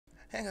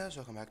Hey guys,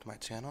 welcome back to my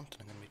channel.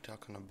 Today I'm going to be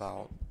talking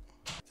about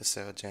the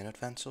Sarah Jane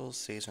Adventures,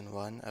 Season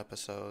 1,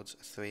 Episodes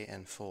 3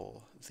 and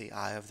 4, The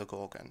Eye of the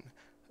Gorgon,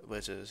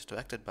 which is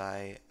directed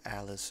by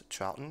Alice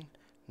Troughton.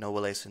 No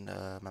relation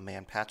to my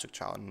man Patrick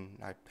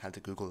Troughton. I had to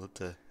Google it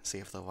to see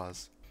if there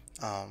was.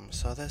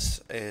 So this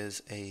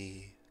is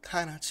a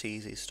kind of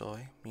cheesy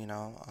story,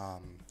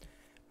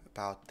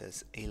 about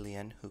this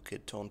alien who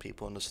could turn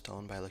people into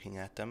stone by looking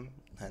at them,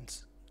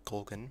 hence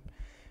Gorgon.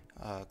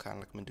 Kind of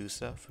like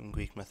Medusa from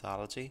Greek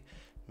mythology.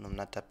 And I'm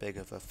not that big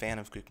of a fan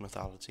of Greek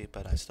mythology,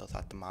 but I still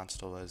thought the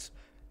monster was,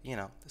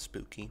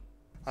 spooky.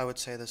 I would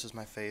say this is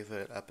my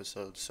favorite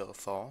episode so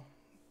far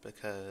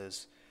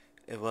because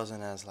it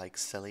wasn't as like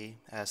silly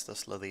as the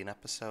Slovene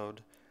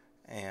episode,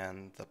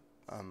 and the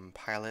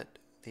pilot,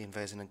 the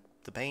invasion of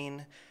the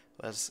Bane,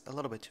 was a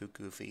little bit too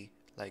goofy.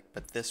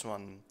 But this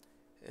one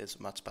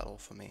is much better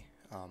for me.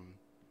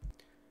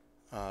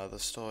 The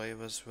story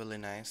was really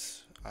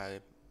nice.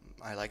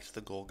 I liked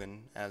the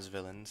Gorgon as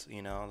villains.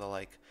 They're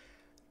like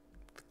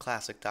the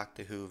classic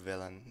Doctor Who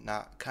villain.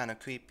 Not kind of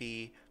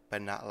creepy,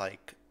 but not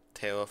like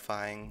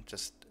terrifying,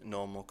 just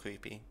normal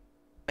creepy.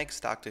 Makes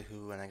Doctor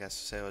Who and I guess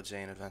Sarah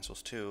Jane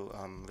Adventures too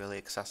really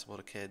accessible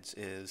to kids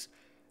is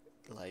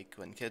like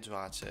when kids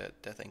watch it,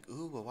 they think,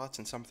 ooh, we're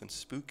watching something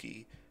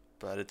spooky,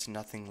 but it's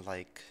nothing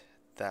like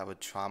that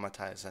would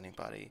traumatize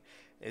anybody.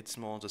 It's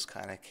more just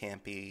kind of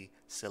campy,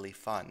 silly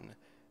fun,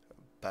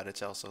 but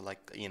it's also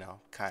like,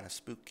 kind of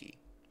spooky,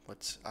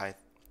 which I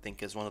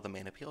think is one of the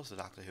main appeals of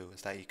Doctor Who,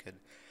 is that you could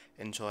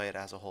enjoy it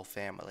as a whole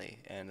family,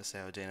 and the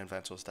Sarah Jane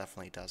Adventures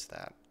definitely does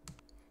that.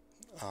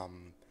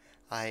 Um,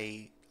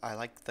 I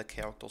like the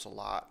characters a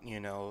lot,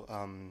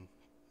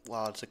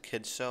 while it's a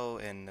kids show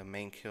and the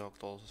main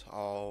characters are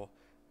all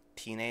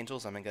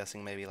teenagers, I'm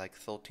guessing maybe like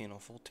 13 or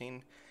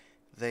 14,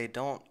 they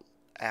don't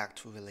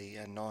act really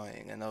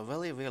annoying, and they're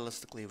really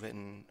realistically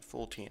written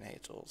for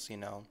teenagers.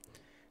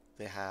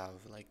 They have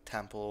like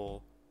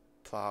temple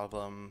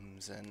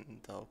problems, and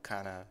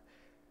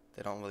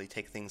they don't really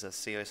take things as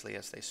seriously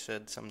as they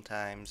should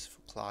sometimes.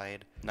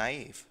 Clyde,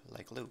 naive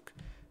like Luke.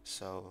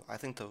 So I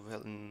think they're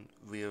written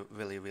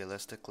really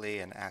realistically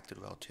and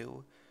acted well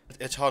too.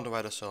 It's hard to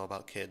write a show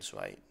about kids,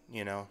 right?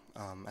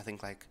 I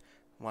think like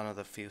one of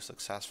the few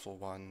successful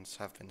ones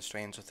have been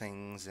Stranger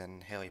Things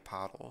and Harry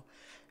Potter,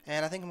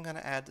 and I think I'm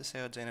gonna add the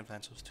Sarah Jane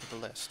Adventures to the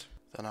list.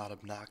 They're not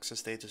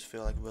obnoxious, they just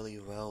feel like really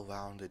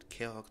well-rounded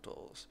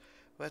characters,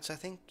 which I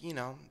think,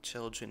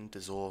 children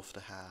deserve to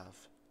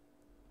have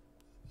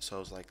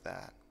shows like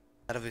that.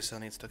 Not every show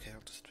needs the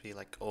characters to be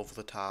like over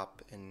the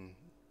top and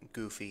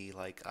goofy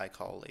like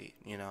iCarly.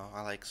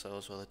 I like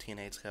shows where the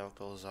teenage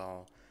characters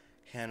are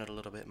handled a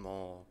little bit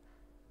more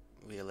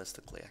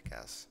realistically, I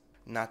guess.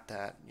 Not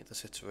that the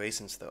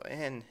situations they're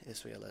in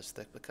is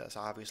realistic, because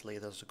obviously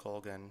there's a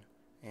Gorgon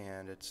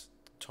and it's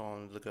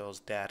turned the girl's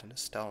dad into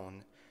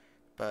stone,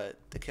 but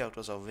the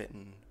characters are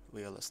written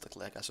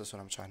realistically, I guess is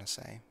what I'm trying to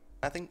say.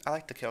 I think I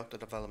like the character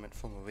development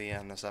for Maria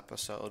in this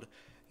episode.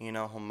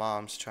 Her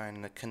mom's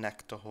trying to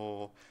connect to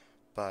her,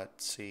 but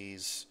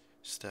she's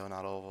still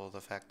not over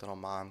the fact that her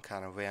mom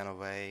kind of ran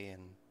away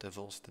and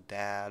divorced the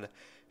dad.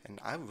 And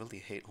I really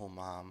hate her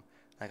mom.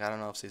 Like, I don't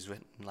know if she's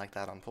written like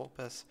that on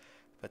purpose,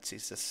 but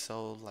she's just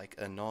so, like,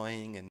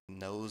 annoying and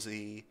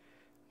nosy.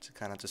 She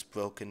kind of just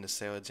broke into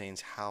Sarah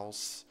Jane's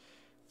house.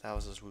 That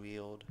was just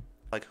weird.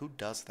 Like, who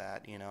does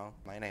that?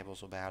 My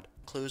neighbors were bad.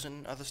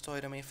 Conclusion of the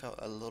story to me felt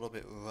a little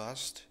bit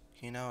rushed.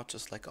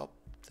 Just like, oh,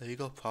 there you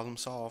go, problem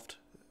solved.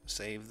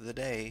 Save the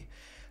day.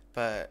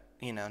 But,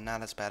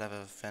 not as bad of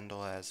a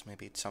vendor as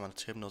maybe some of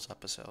the Chibnall's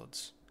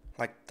episodes.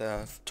 Like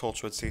the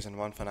Torchwood Season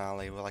 1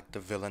 finale, where like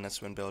the villain that's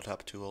been built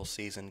up to all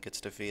season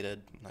gets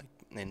defeated, like,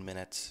 in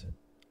minutes.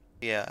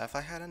 Yeah, if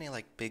I had any,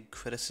 like, big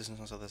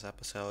criticisms of this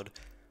episode,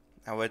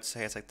 I would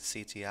say it's like the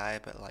CGI,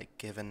 but, like,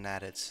 given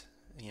that it's,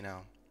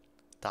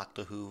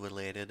 Doctor Who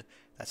related,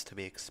 that's to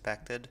be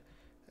expected.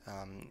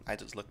 I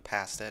just look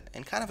past it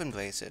and kind of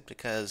embrace it,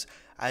 because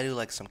I do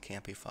like some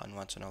campy fun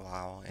once in a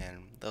while,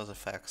 and those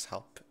effects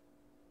help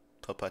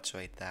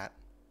perpetuate that.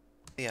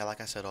 Yeah,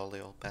 like I said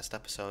earlier, best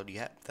episode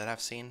yet that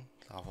I've seen.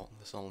 Oh,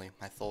 this is only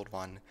my third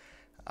one.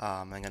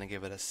 I'm gonna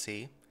give it a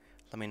C.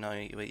 Let me know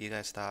what you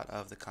guys thought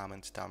of the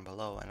comments down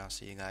below, and I'll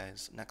see you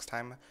guys next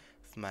time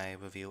for my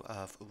review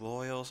of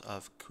Royals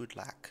of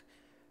Kudlak.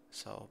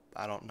 So,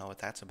 I don't know what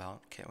that's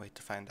about. Can't wait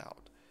to find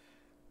out.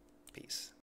 Peace.